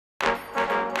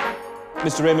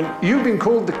Mr. Raymond. You've been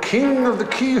called the king of the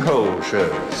keyhole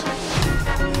shows.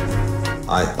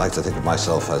 I like to think of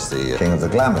myself as the king of the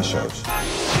glamour shows.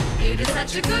 It is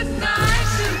such a good night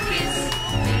to kiss.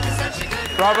 It is such a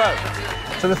good Bravo.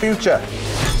 To the future.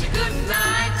 such a good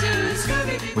night to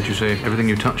Scooby-Doo. Would you say everything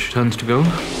you touch turns to gold?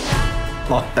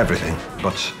 Not everything,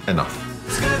 but enough.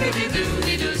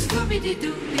 Scooby-Doo,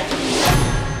 Scooby-Doo.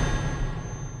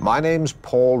 My name's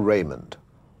Paul Raymond.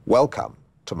 Welcome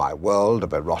to my world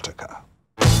of erotica.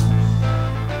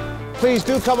 Please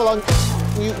do come along.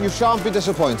 You shan't be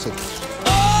disappointed.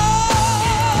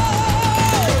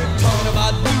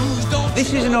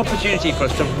 This is an opportunity for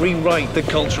us to rewrite the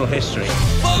cultural history.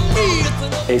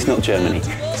 It's not Germany,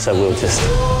 so we'll just...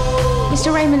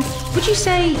 Mr. Raymond, would you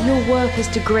say your work is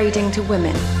degrading to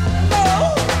women?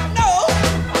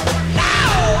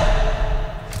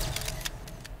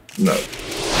 No.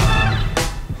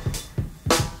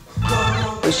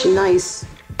 Was she nice?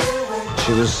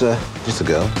 She was just a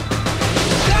girl.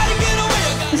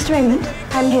 Mr. Raymond,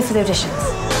 I'm here for the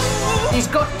auditions. He's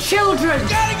got children!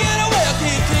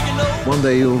 One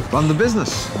day you'll run the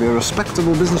business. Be a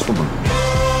respectable businesswoman.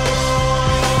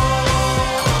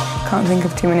 Can't think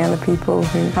of too many other people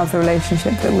who have the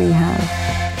relationship that we have.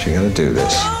 She's gonna do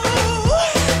this.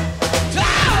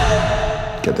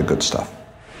 Get the good stuff.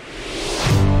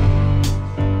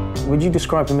 Would you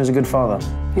describe him as a good father?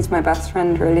 He's my best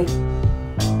friend, really.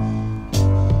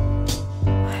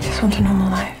 I just want a normal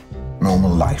life.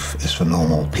 Normal life is for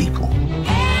normal people.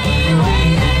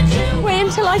 Wait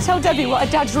until I tell Debbie what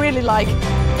her dad's really like.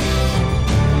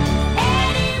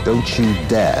 Don't you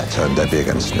dare turn Debbie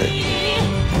against me.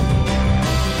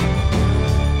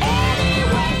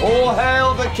 All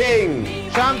hail the king!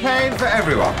 Champagne for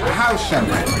everyone. House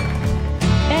champagne.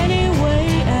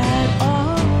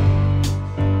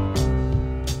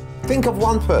 Think of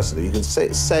one person who you can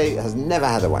say has never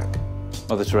had a wank.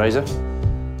 Mother Teresa.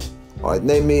 All right,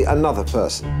 name me another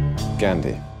person.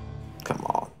 Gandhi. Come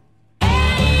on.